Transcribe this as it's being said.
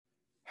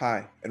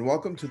Hi, and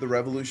welcome to the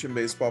Revolution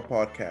Baseball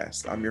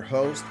Podcast. I'm your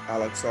host,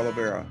 Alex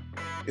Oliveira.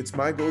 It's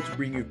my goal to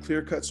bring you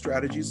clear cut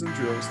strategies and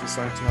drills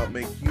designed to help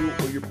make you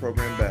or your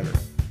program better.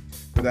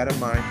 With that in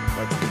mind,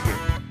 let's begin.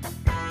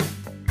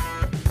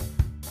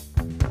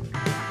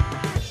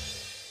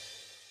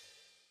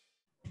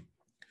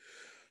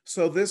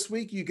 So, this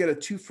week you get a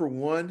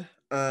 2-for-1.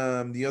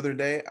 The other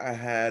day I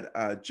had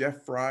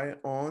Jeff Fry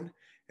on,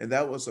 and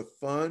that was a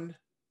fun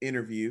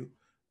interview.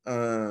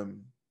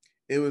 Um,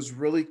 it was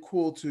really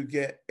cool to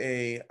get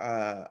a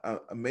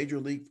major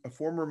league, a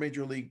former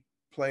major league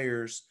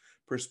player's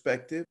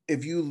perspective.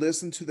 If you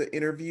listen to the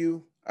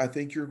interview, I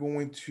think you're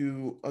going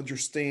to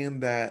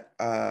understand that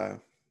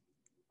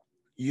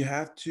you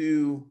have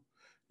to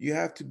you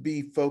have to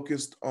be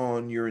focused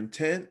on your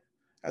intent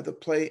at the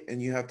plate,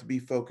 and you have to be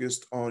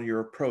focused on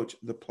your approach at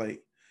the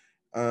plate.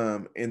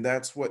 And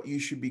that's what you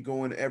should be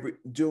doing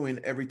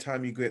every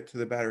time you get to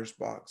the batter's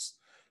box.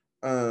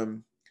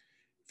 Um,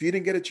 if you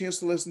didn't get a chance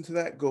to listen to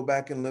that, go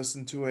back and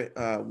listen to it,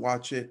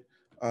 watch it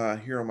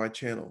here on my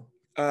channel.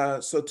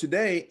 So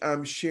today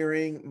I'm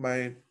sharing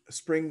my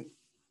spring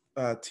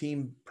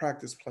team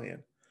practice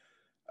plan.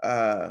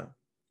 Uh,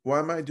 why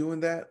am I doing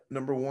that?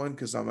 Number one,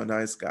 because I'm a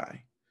nice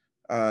guy.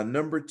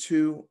 Number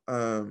two,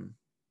 I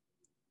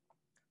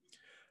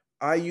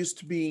used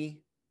to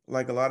be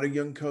like a lot of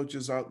young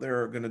coaches out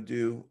there are going to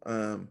do.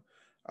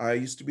 I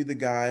used to be the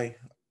guy,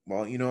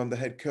 well, I'm the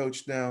head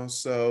coach now.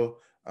 So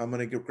I'm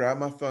going to grab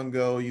my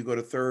fungo. You go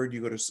to third,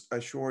 you go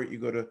to short, you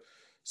go to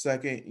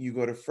second, you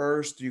go to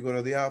first, you go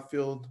to the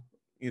outfield,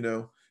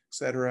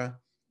 etc.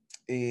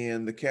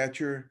 And the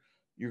catcher,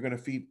 you're going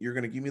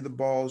to give me the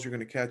balls. You're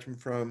going to catch them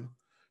from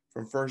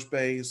first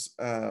base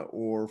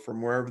or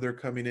from wherever they're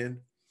coming in,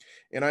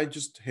 and I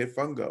just hit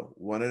fungo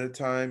one at a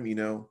time.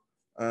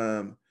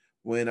 Um,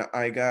 when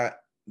I got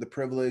the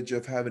privilege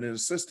of having an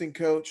assistant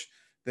coach,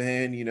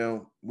 then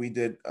we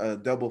did a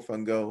double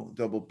fungo,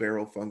 double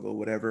barrel fungo,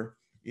 whatever,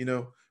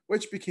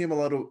 which became a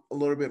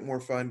little bit more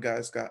fun.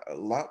 Guys got a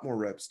lot more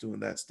reps doing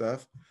that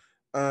stuff.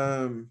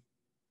 Um,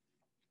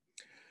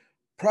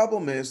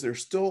 Problem is,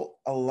 there's still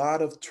a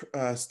lot of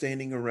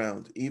standing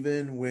around,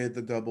 even with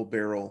the double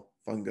barrel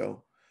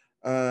fungo.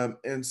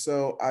 And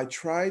so I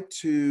tried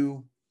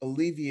to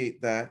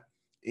alleviate that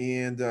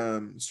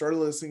and started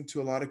listening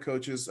to a lot of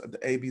coaches at the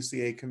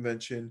ABCA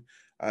convention,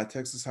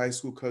 Texas High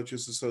School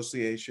Coaches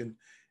Association,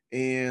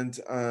 and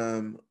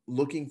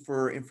looking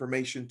for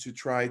information to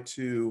try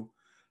to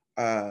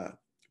uh,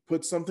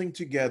 put something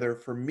together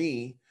for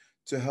me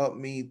to help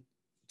me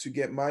to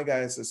get my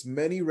guys as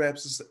many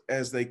reps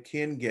as they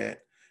can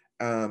get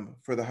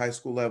for the high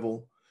school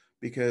level,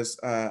 because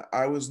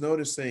I was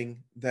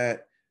noticing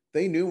that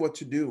they knew what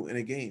to do in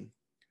a game.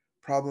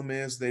 Problem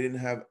is, they didn't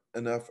have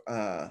enough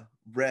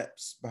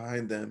reps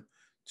behind them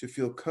to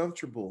feel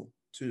comfortable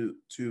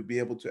to be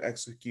able to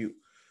execute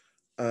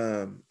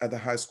at the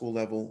high school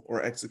level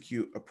or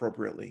execute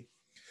appropriately.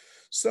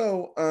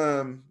 So,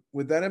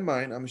 with that in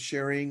mind, I'm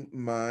sharing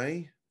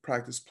my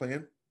practice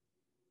plan,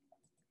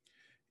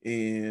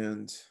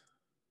 and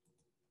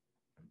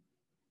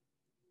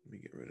let me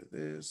get rid of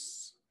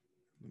this.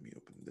 Let me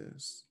open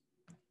this.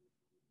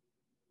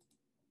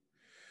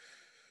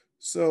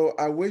 So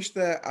I wish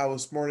that I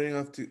was smart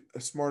enough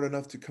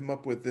to come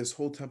up with this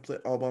whole template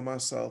all by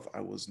myself.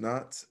 I was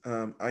not.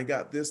 I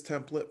got this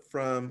template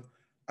from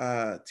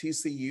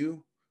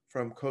TCU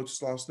from Coach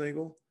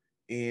Schlossnagel,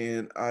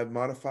 and I've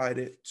modified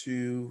it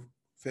to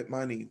fit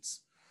my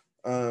needs.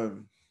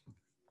 Um,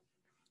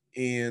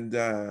 and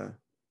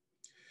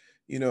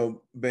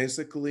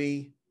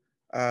basically,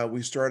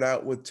 we start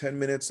out with 10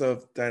 minutes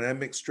of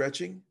dynamic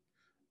stretching,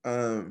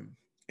 um,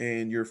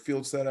 and your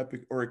field setup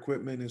or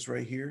equipment is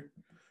right here.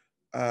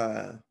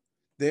 Uh,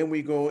 then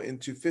we go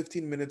into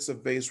 15 minutes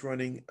of base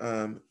running.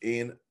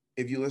 And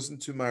if you listen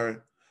to my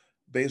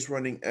base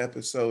running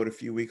episode a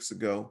few weeks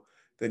ago,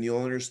 then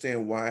you'll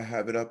understand why I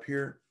have it up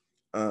here.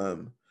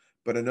 Um,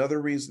 but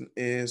another reason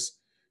is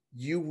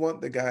you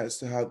want the guys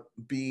to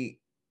be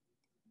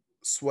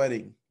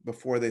sweating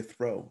before they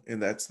throw,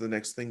 and that's the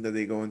next thing that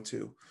they go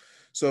into.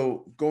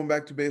 So going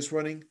back to base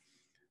running,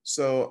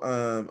 so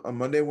on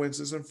Monday,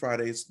 Wednesdays, and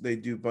Fridays, they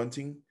do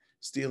bunting,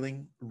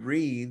 stealing,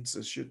 reads.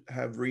 It should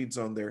have reads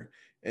on there,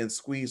 and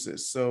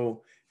squeezes.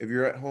 So if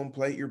you're at home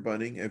plate, you're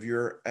bunting. If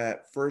you're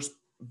at first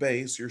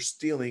base, you're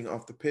stealing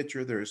off the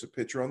pitcher. There's a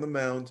pitcher on the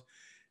mound,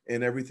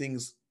 and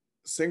everything's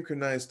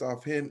synchronized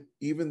off him,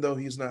 even though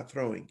he's not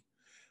throwing.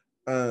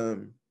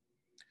 Um,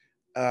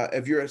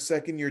 if you're at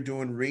second, you're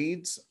doing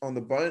reads on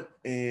the bunt,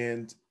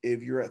 and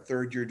if you're at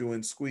third, you're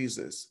doing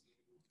squeezes,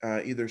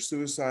 either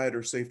suicide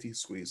or safety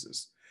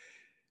squeezes.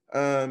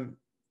 Um,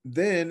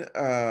 then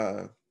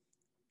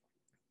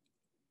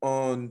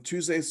on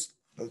Tuesday,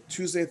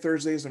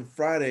 Thursdays, and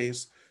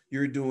Fridays,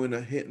 you're doing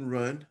a hit and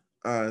run.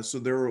 So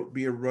there will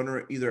be a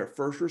runner either at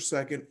first or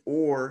second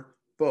or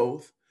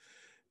both.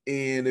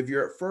 And if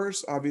you're at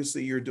first,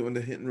 obviously you're doing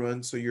the hit and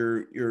run. So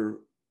you're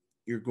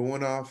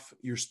going off,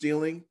 you're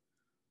stealing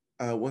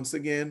once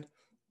again,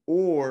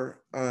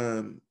 or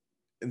and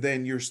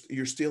then you're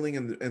stealing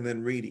and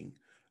then reading.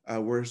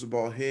 Where's the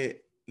ball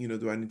hit?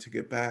 do I need to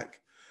get back?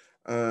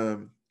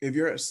 If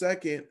you're at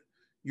second,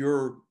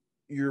 you're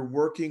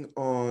working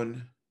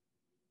on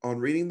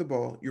reading the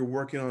ball. You're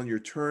working on your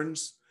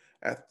turns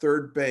at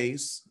third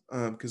base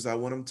because I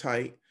want them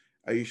tight.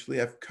 I usually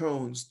have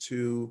cones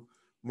to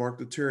mark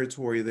the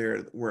territory there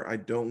where I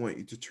don't want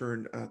you to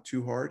turn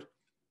too hard.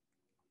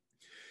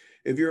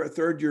 If you're at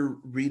third, you're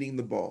reading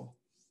the ball.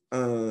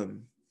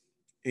 Um,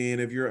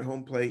 and if you're at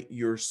home plate, at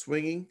you're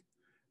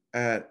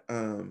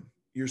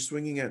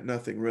swinging at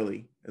nothing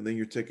really, and then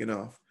you're taking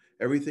off.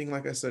 Everything,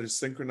 like I said, is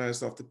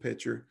synchronized off the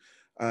pitcher.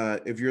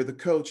 If you're the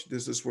coach,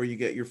 this is where you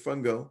get your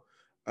fungo,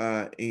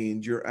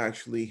 and you're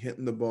actually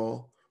hitting the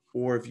ball.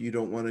 Or if you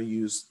don't want to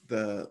use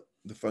the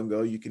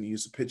fungo, you can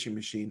use a pitching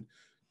machine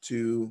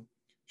to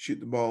shoot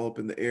the ball up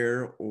in the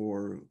air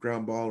or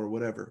ground ball or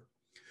whatever.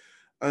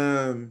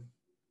 Um,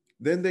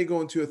 then they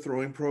go into a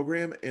throwing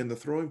program, and the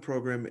throwing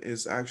program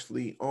is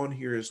actually on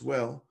here as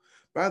well.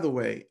 By the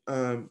way,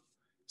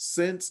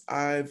 since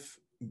I've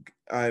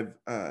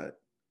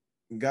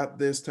got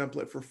this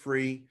template for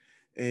free,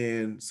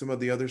 and some of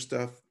the other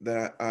stuff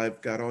that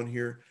I've got on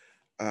here,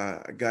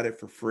 I got it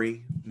for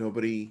free.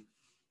 Nobody,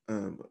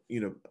 you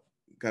know,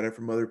 got it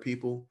from other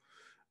people.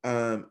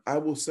 I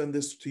will send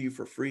this to you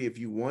for free if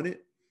you want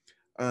it.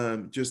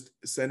 Just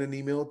send an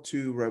email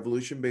to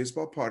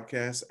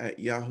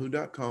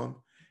revolutionbaseballpodcast@yahoo.com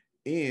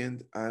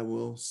and I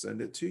will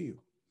send it to you.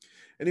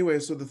 Anyway,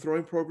 so the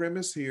throwing program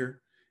is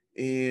here.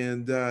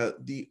 And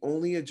the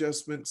only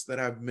adjustments that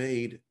I've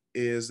made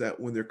is that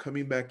when they're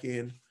coming back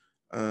in,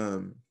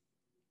 um,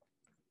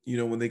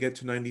 when they get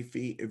to 90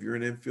 feet, if you're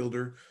an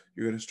infielder,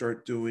 you're going to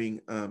start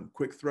doing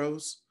quick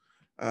throws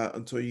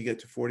until you get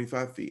to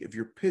 45 feet. If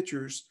you're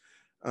pitchers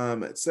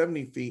at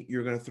 70 feet,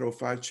 you're going to throw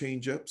 5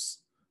 changeups.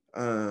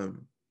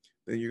 Then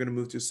you're going to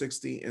move to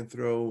 60 and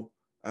throw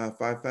 5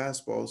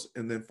 fastballs.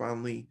 And then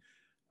finally,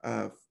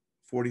 uh,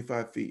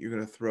 45 feet, you're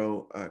going to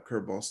throw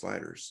curveball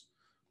sliders.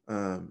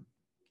 Um,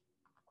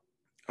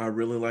 I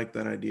really like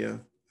that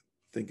idea.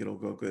 Think it'll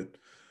go good.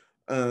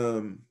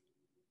 Um,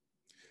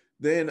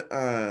 then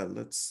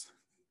let's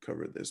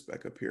cover this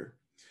back up here.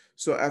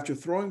 So after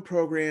throwing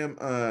program,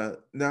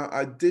 now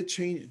I did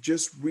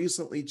just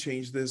recently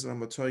change this, and I'm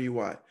gonna tell you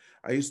why.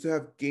 I used to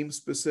have game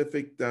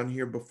specific down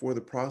here before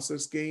the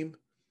process game.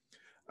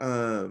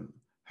 Um,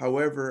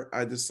 However,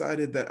 I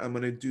decided that I'm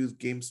gonna do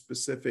game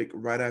specific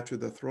right after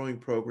the throwing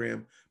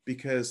program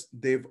because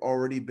they've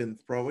already been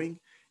throwing,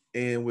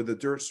 and with the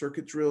dirt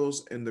circuit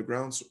drills and the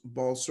ground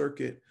ball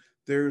circuit,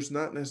 there's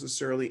not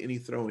necessarily any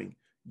throwing.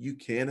 You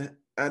can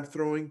add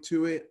throwing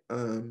to it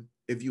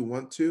if you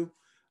want to.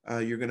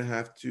 You're going to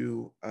have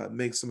to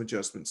make some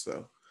adjustments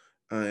though,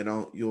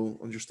 and you'll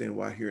understand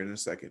why here in a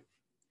second.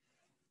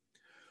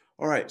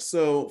 All right,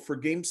 so for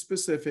game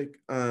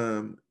specific,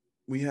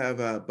 we have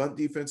bunt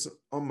defense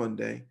on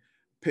Monday,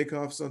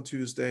 pickoffs on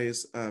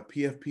Tuesdays,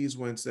 PFPs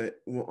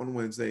on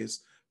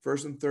Wednesdays,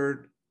 first and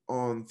third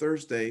on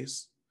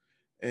Thursdays,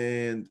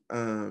 and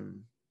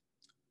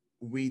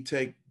we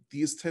take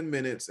these 10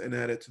 minutes and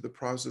add it to the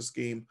process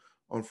game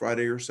on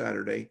Friday or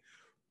Saturday.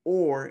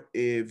 Or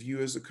if you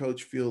as a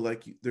coach feel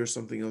like there's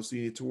something else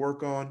you need to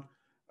work on,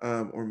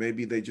 or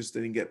maybe they just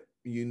didn't get,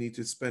 you need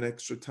to spend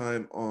extra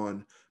time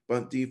on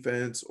bunt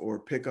defense or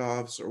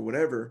pickoffs or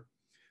whatever,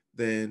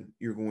 then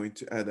you're going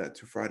to add that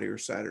to Friday or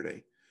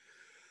Saturday.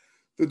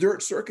 The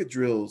dirt circuit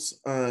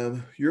drills,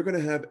 you're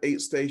going to have 8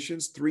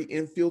 stations, 3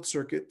 infield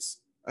circuits,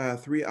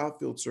 3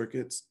 outfield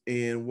circuits,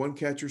 and 1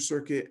 catcher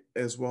circuit,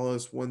 as well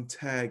as 1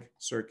 tag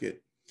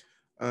circuit.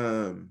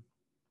 And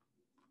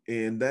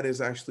that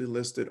is actually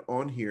listed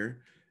on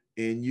here.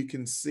 And you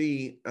can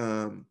see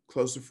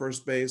close to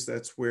first base,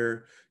 that's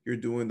where you're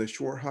doing the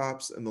short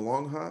hops and the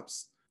long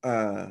hops.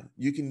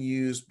 You can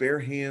use bare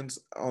hands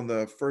on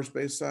the first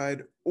base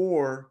side,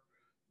 or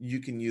you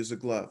can use a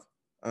glove.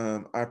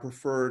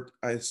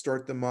 I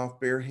start them off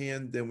bare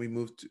hand, then we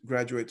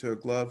graduate to a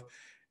glove,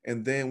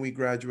 and then we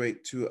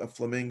graduate to a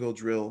flamingo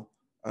drill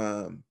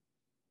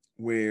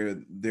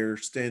where they're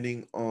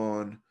standing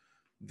on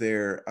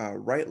their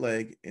right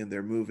leg and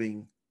they're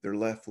moving their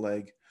left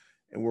leg,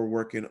 and we're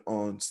working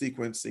on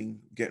sequencing,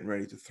 getting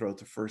ready to throw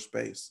to first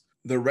base.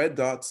 The red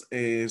dots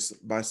is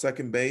by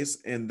second base,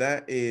 and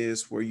that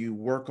is where you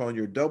work on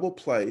your double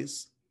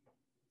plays,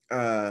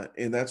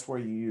 and that's where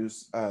you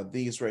use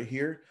these right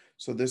here.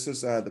 So this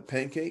is the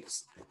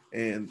pancakes,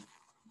 and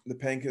the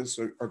pancakes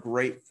are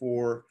great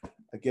for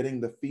getting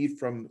the feed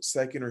from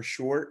second or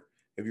short.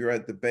 If you're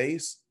at the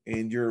base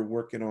and you're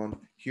working on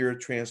here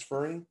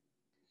transferring,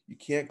 you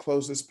can't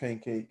close this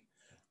pancake.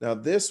 Now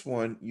this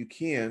one you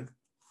can.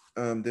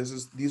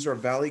 These are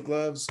Valley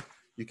gloves.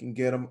 You can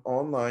get them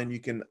online. You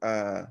can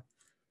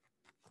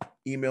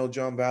email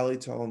John Valley,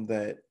 tell him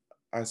that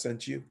I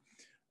sent you.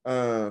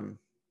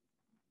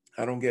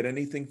 I don't get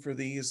anything for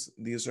these.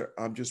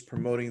 I'm just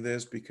promoting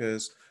this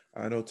because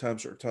I know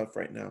times are tough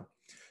right now.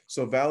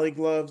 So Valley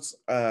gloves,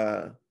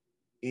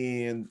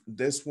 and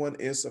this one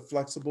is a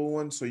flexible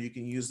one, so you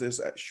can use this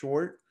at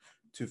short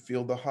to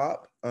feel the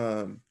hop,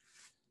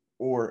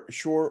 or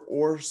short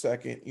or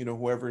second,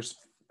 whoever's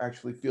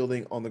actually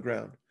fielding on the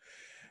ground.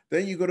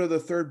 Then you go to the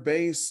third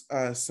base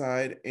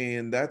side,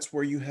 and that's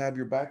where you have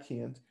your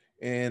backhand.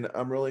 And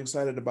I'm really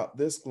excited about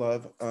this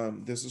glove.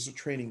 This is a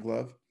training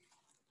glove.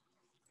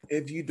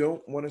 If you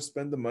don't want to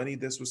spend the money,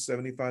 this was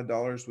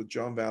 $75 with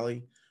John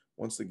Valley.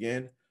 Once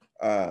again,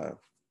 uh,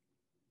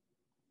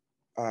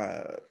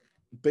 uh,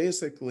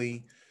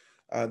 basically,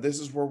 this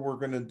is where we're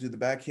going to do the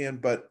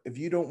backhand. But if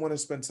you don't want to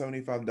spend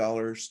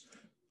 $75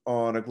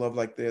 on a glove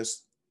like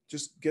this,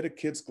 just get a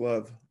kid's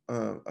glove,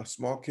 a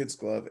small kid's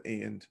glove,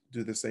 and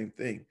do the same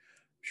thing.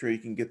 I'm sure you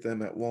can get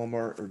them at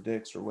Walmart or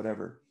Dick's or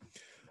whatever.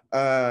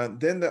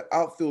 Then the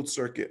outfield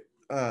circuit,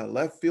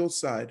 left field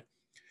side.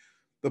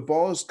 The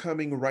ball is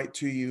coming right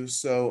to you.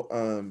 So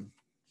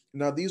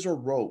now these are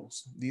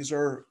rolls. These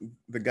are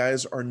the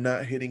guys are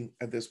not hitting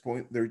at this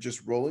point. They're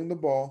just rolling the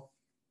ball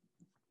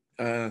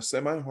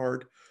semi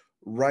hard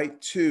right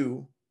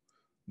to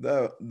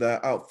the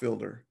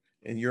outfielder,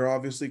 and you're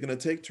obviously going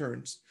to take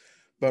turns.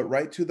 But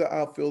right to the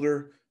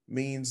outfielder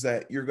means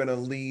that you're going to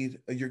lead.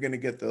 You're going to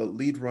get the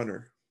lead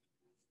runner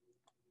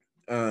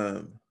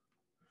um,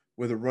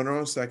 with a runner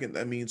on second.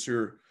 That means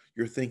you're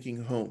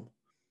thinking home.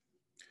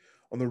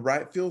 On the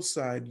right field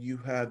side, you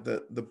have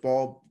the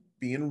ball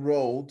being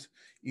rolled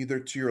either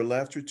to your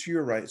left or to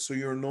your right. So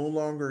you're no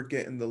longer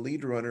getting the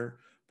lead runner,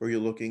 but you're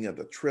looking at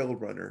the trail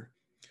runner.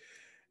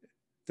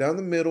 Down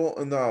the middle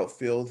in the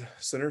outfield,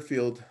 center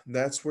field,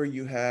 that's where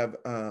you have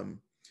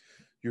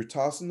you're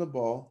tossing the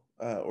ball,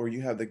 or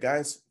you have the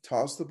guys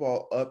toss the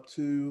ball up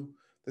to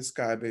the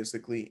sky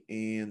basically,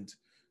 and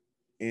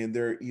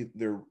they're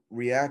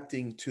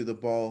reacting to the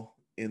ball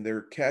and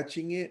they're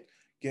catching it,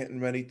 getting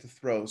ready to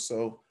throw.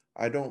 So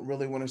I don't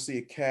really want to see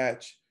a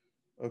catch.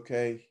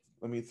 Okay,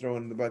 let me throw it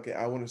in the bucket.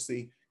 I want to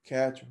see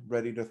catch,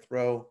 ready to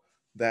throw.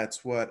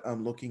 That's what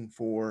I'm looking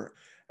for.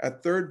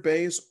 At third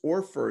base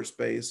or first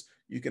base,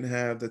 you can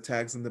have the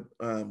tags in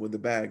the with the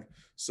bag.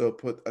 So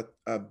put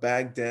a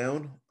bag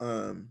down,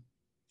 a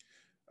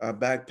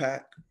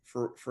backpack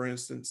for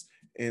instance,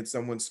 and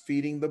someone's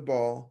feeding the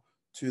ball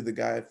to the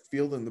guy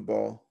fielding the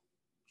ball,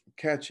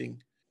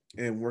 catching,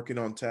 and working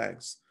on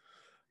tags.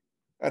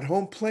 At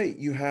home plate,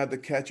 you have the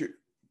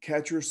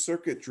catcher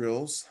circuit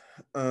drills,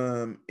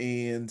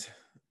 and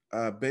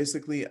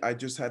basically, I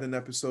just had an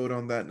episode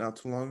on that not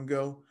too long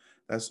ago.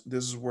 This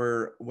is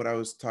where what I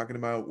was talking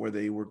about, where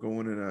they were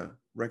going in a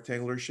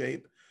rectangular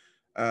shape.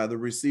 The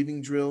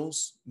receiving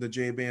drills, the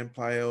J band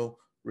plyo,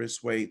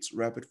 wrist weights,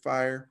 rapid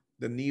fire,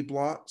 the knee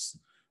blocks,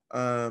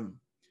 um,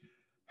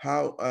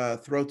 how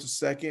throw to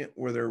second,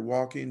 where they're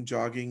walking,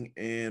 jogging,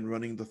 and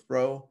running the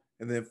throw,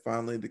 and then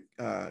finally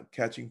the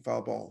catching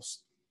foul balls.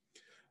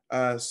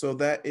 So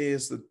that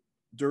is the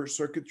dirt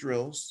circuit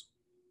drills.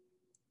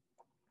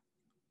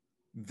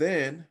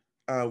 Then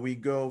we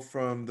go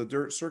from the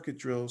dirt circuit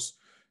drills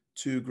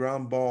to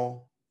ground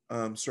ball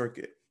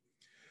circuit.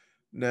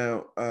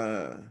 Now,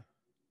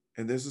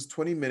 and this is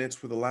 20 minutes.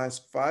 For the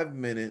last 5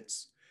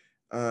 minutes,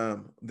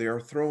 they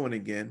are throwing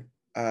again.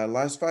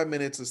 Last 5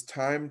 minutes is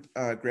timed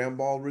ground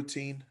ball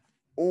routine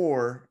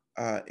or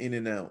in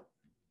and out.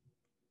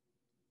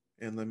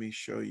 And let me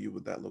show you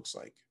what that looks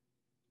like.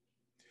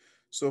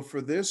 So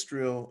for this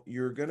drill,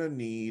 you're going to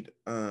need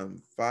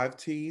 5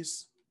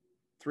 tees,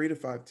 3 to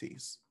 5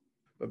 tees.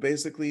 But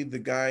basically, the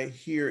guy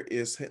here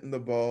is hitting the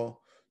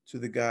ball to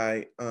the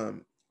guy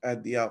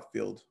at the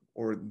outfield,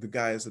 or the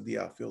guys at the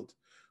outfield.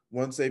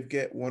 Once they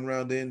get one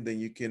round in, then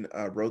you can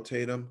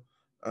rotate them.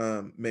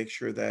 Make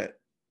sure that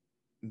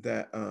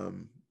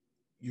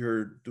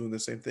you're doing the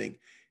same thing.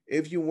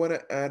 If you want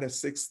to add a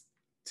 6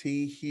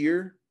 tee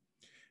here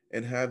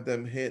and have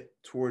them hit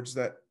towards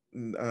that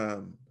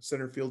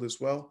center field as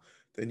well,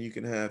 then you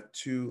can have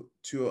two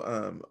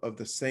of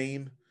the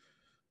same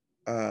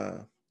uh,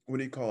 what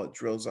do you call it,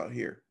 drills out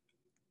here.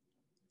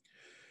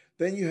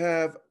 Then you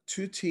have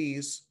 2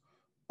 tees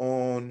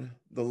on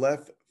the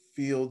left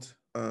field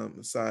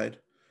side,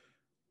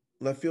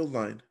 left field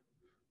line,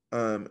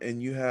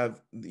 and you have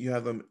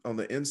them on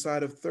the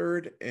inside of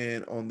third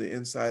and on the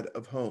inside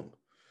of home.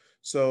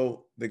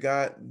 So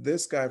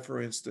this guy,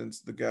 for instance,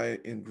 the guy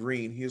in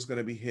green, he's going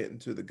to be hitting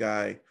to the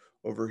guy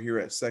over here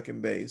at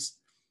second base.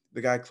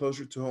 The guy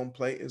closer to home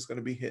plate is going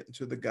to be hitting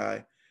to the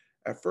guy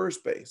at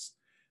first base.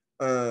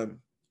 Um,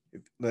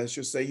 let's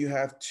just say you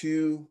have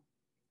two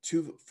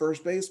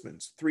first basemen,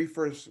 three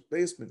first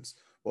basemen.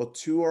 Well,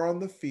 two are on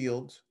the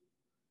field,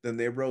 then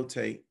they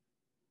rotate,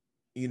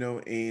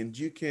 and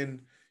you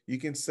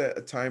can set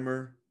a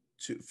timer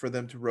for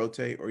them to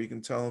rotate, or you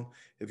can tell them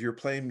if you're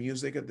playing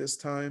music at this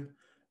time,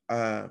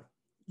 uh,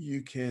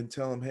 you can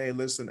tell them, hey,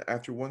 listen,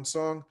 after one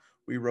song,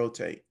 we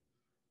rotate.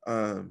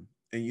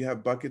 And you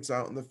have buckets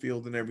out in the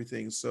field and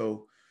everything,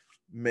 so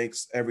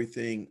makes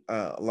everything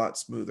a lot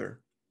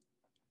smoother.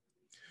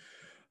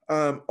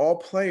 All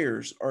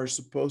players are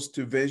supposed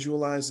to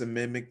visualize and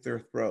mimic their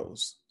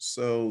throws.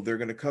 So they're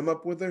going to come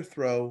up with their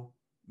throw,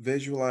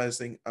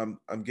 visualizing. I'm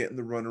getting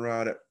the runner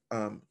out at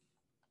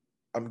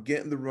I'm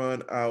getting the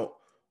run out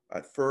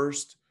at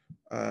first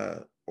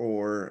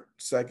or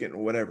second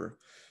or whatever.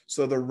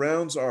 So the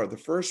rounds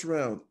the first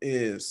round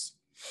is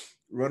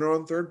runner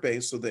on third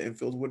base, so the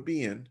infield would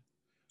be in.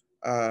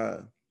 Uh,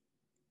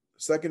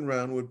 Second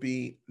round would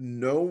be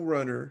no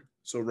runner,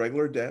 so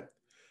regular depth.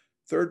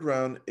 Third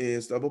round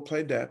is double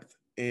play depth,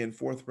 and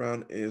fourth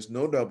round is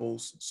no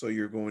doubles, so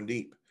you're going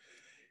deep.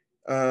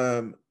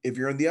 If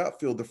you're in the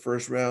outfield, the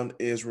first round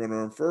is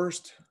runner on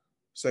first,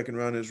 second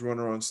round is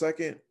runner on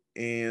second,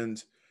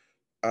 and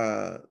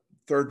uh,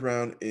 third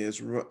round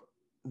is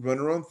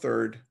runner on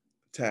third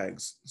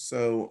tags.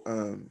 So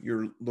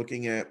you're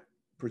looking at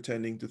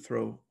pretending to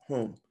throw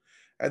home.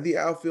 At the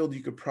outfield,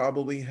 you could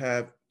probably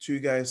have two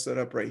guys set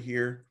up right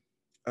here,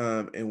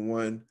 and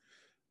one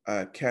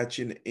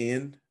catching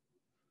in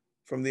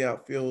from the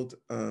outfield.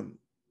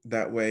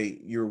 That way,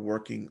 you're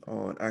working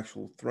on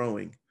actual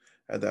throwing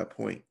at that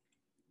point.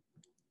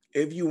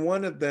 If you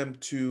wanted them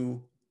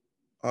to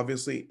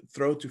obviously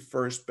throw to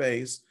first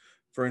base,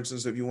 for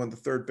instance, if you want the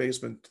third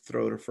baseman to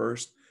throw to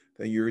first,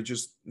 then you're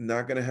just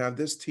not going to have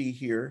this T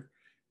here,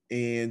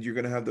 and you're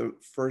going to have the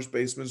first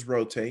baseman's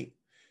rotate.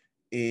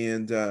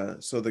 And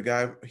so the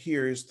guy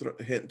here is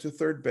hitting to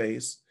third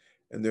base,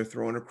 and they're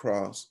throwing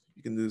across.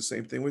 You can do the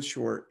same thing with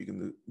short. You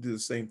can do the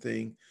same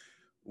thing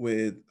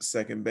with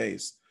second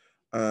base.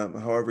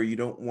 However, you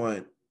don't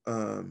want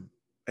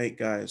 8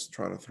 guys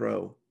trying to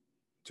throw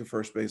to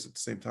first base at the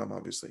same time,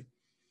 obviously.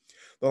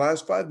 The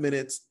last 5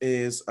 minutes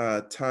is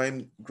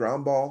timed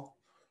ground ball,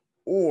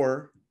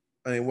 or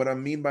I mean, what I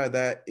mean by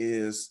that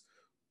is,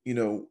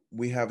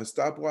 we have a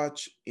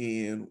stopwatch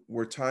and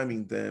we're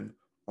timing them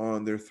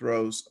on their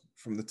throws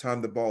from the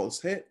time the ball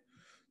is hit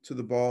to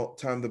the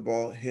time the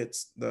ball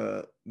hits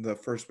the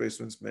first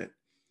baseman's mitt.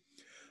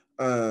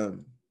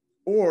 Um,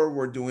 or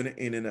we're doing it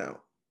in and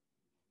out.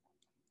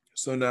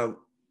 So now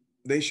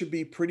they should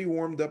be pretty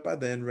warmed up by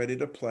then, ready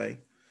to play.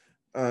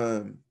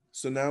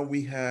 So now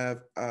we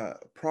have a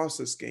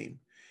process game.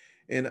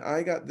 And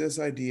I got this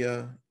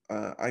idea,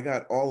 I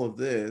got all of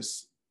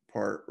this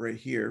part right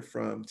here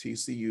from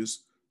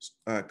TCU's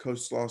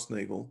Coach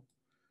Schlossnagle.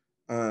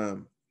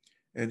 Um,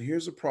 and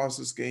here's a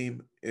process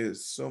game.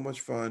 It's so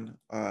much fun.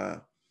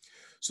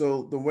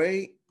 So the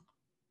way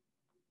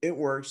it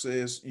works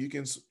is you're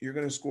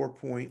going to score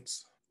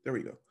points. There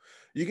we go.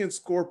 You can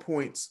score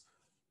points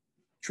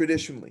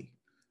traditionally.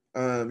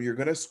 You're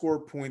going to score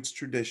points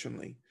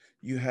traditionally.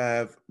 You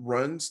have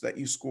runs that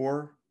you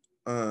score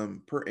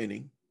per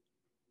inning,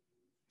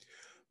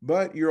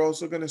 but you're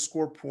also going to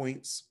score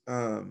points,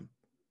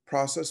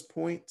 process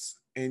points,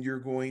 and you're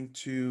going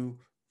to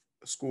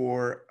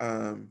score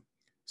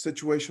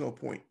situational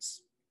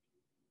points.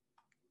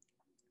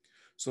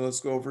 So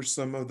let's go over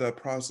some of the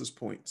process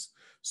points.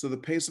 So the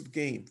pace of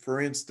game, for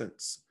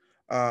instance,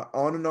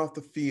 on and off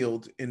the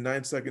field in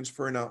 9 seconds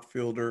for an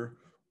outfielder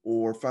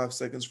or 5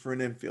 seconds for an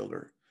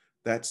infielder,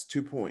 that's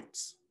 2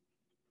 points.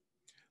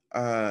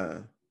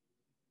 Running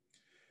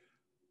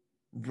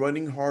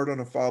hard on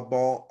a foul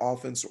ball,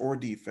 offense or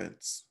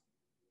defense,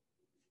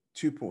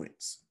 2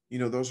 points.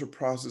 Those are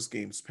process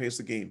games, pace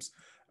of games.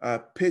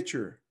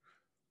 Pitcher,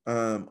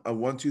 a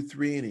 1, 2,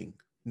 3 inning,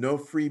 no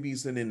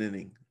freebies in an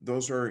inning.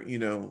 Those are,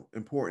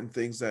 important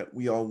things that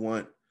we all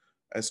want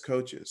as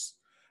coaches.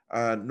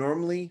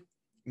 Normally,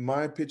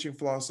 my pitching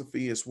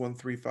philosophy is 1,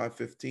 3, 5,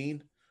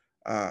 15.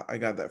 I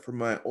got that from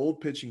my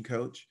old pitching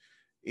coach,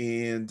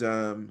 and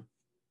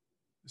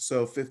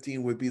so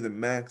 15 would be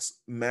the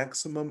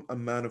maximum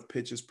amount of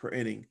pitches per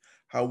inning.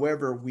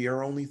 However, we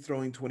are only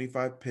throwing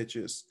 25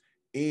 pitches,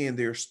 and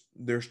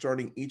they're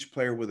starting each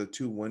player with a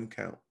 2-1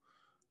 count.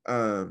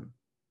 Um,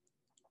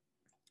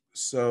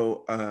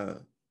 so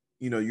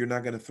you're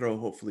not going to throw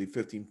hopefully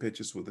 15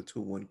 pitches with a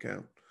 2-1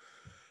 count.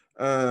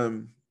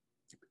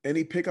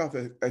 Any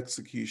pickoff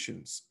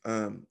executions,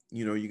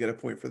 you get a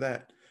point for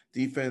that.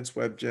 Defense,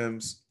 web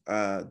gems,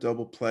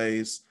 double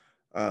plays,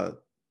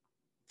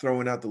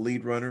 throwing out the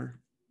lead runner,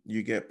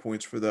 you get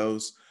points for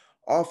those.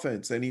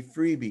 Offense, any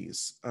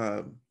freebies,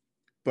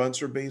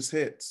 bunts or base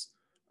hits,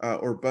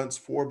 or bunts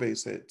for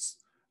base hits.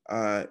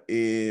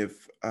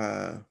 If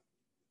I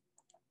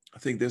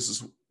think this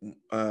is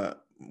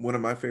one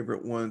of my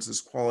favorite ones is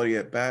quality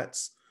at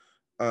bats.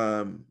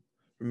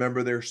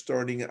 Remember, they're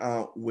starting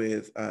out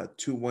with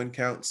 2-1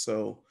 counts,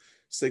 so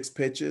 6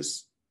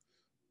 pitches.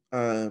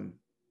 If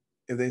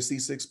they see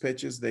 6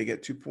 pitches, they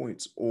get 2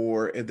 points.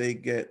 Or if they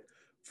get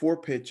 4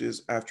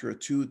 pitches after a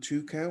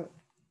 2-2 count,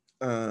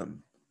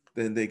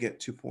 then they get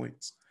 2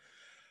 points.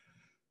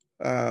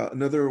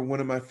 Another one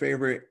of my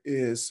favorite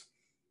is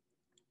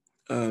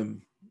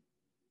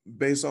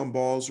base on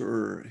balls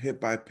or hit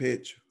by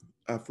pitch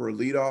for a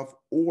leadoff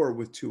or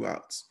with 2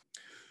 outs.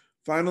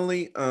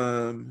 Finally,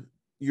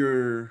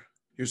 your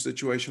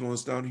situational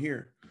is down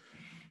here.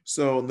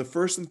 So in the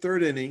first and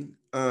third inning,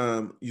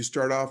 you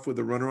start off with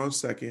a runner on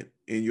second,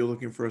 and you're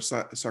looking for a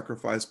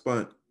sacrifice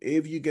bunt.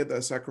 If you get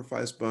that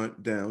sacrifice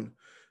bunt down,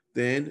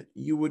 then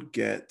you would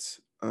get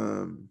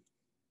 1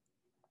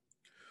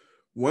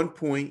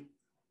 point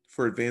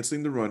for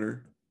advancing the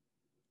runner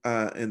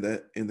and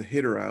the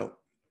hitter out.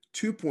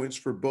 2 points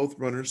for both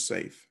runners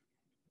safe.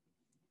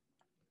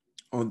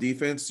 On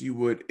defense, you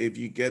would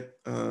get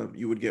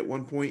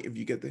 1 point if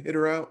you get the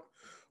hitter out,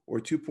 or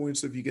 2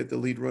 points if you get the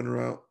lead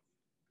runner out.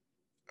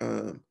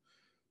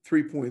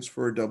 3 points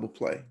for a double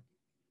play.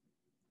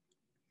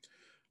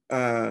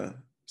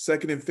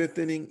 Second and fifth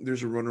inning,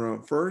 there's a runner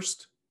on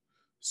first.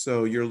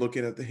 So you're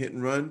looking at the hit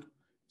and run,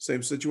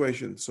 same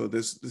situation. So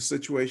the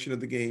situation of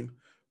the game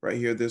right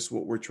here, this is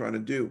what we're trying to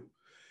do.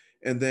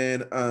 And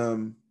then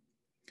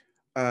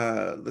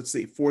let's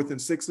see, fourth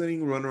and sixth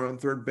inning, runner on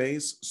third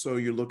base. So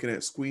you're looking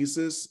at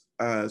squeezes.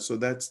 So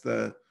that's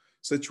the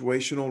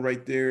situational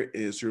right there,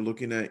 is you're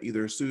looking at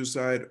either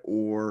suicide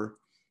or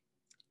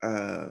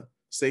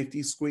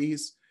safety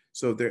squeeze.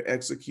 So if they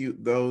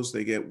execute those,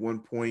 they get 1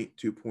 point,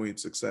 2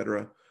 points,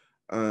 etc.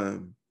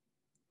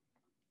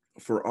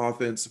 For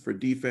offense, for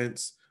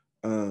defense,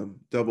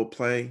 double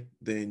play,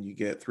 then you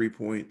get 3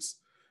 points,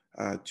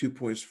 2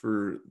 points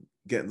for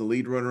getting the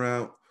lead runner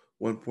out,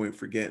 1 point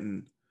for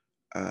getting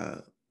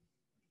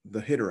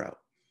the hitter out.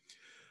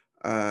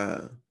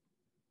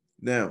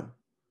 Now,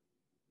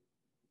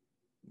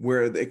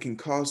 where they can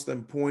cost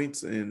them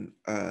points and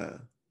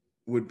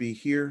would be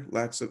here,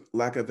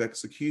 lack of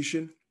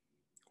execution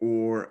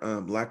or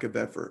lack of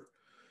effort.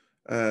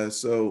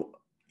 So,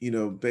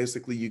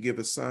 basically you give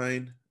a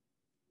sign,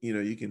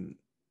 you can,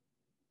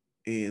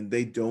 and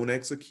they don't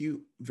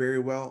execute very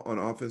well on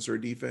offense or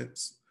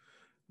defense,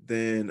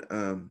 then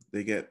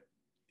they get,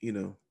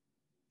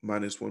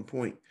 minus 1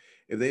 point.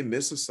 If they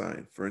miss a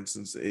sign, for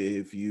instance,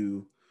 if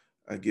you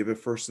give a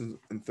first and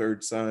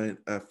third sign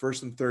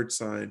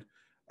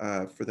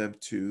for them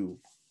to,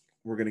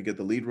 we're going to get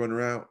the lead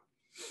runner out,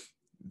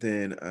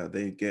 then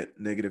they get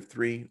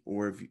 -3.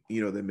 Or if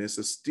they miss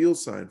a steal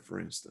sign, for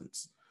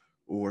instance,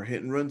 or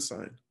hit and run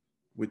sign,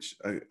 which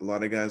a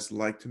lot of guys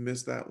like to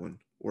miss that one,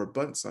 or a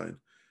bunt sign,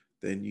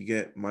 then you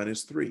get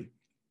 -3.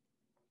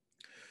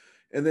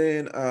 And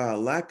then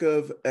lack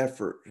of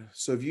effort.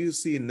 So if you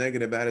see a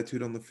negative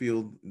attitude on the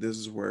field, this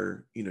is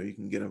where, you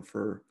can get them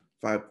for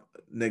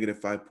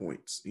 -5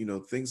 points.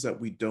 Things that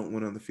we don't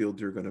want on the field,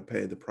 you're going to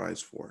pay the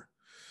price for.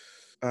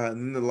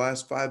 And then the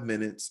last 5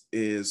 minutes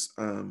is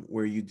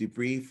where you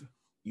debrief,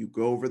 you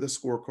go over the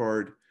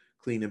scorecard,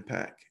 clean and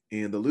pack.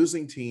 And the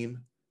losing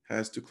team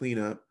has to clean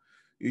up.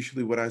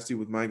 Usually what I see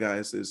with my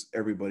guys is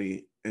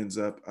everybody ends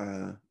up,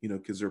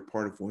 because they're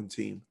part of one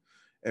team,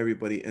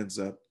 everybody ends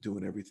up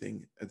doing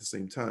everything at the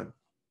same time.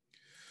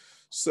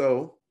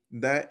 So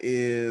that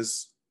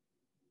is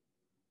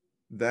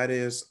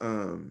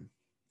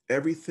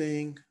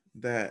everything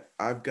that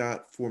I've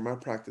got for my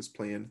practice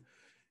plan.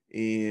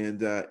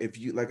 And if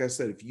you, like I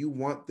said, if you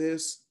want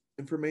this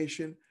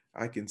information,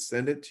 I can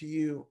send it to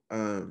you.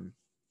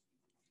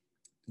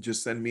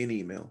 Just send me an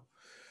email.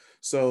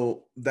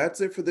 So that's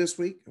it for this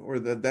week, or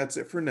that's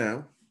it for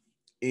now.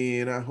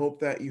 And I hope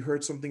that you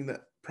heard something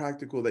that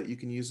practical that you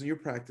can use in your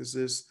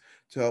practices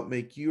to help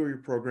make you or your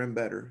program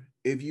better.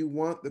 If you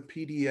want the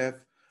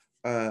PDF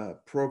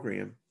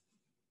program,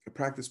 a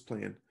practice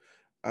plan,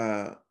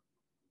 or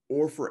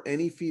for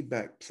any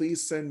feedback,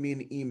 please send me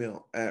an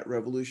email at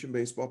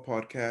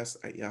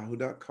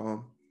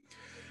revolutionbaseballpodcast@yahoo.com.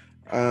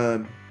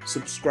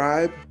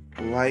 Subscribe,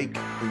 like,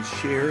 and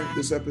share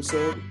this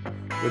episode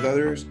with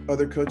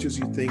other coaches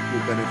you think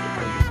will benefit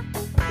from it.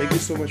 Thank you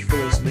so much for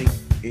listening,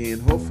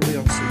 and hopefully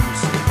I'll see you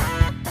soon.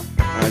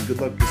 Good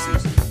luck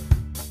this season.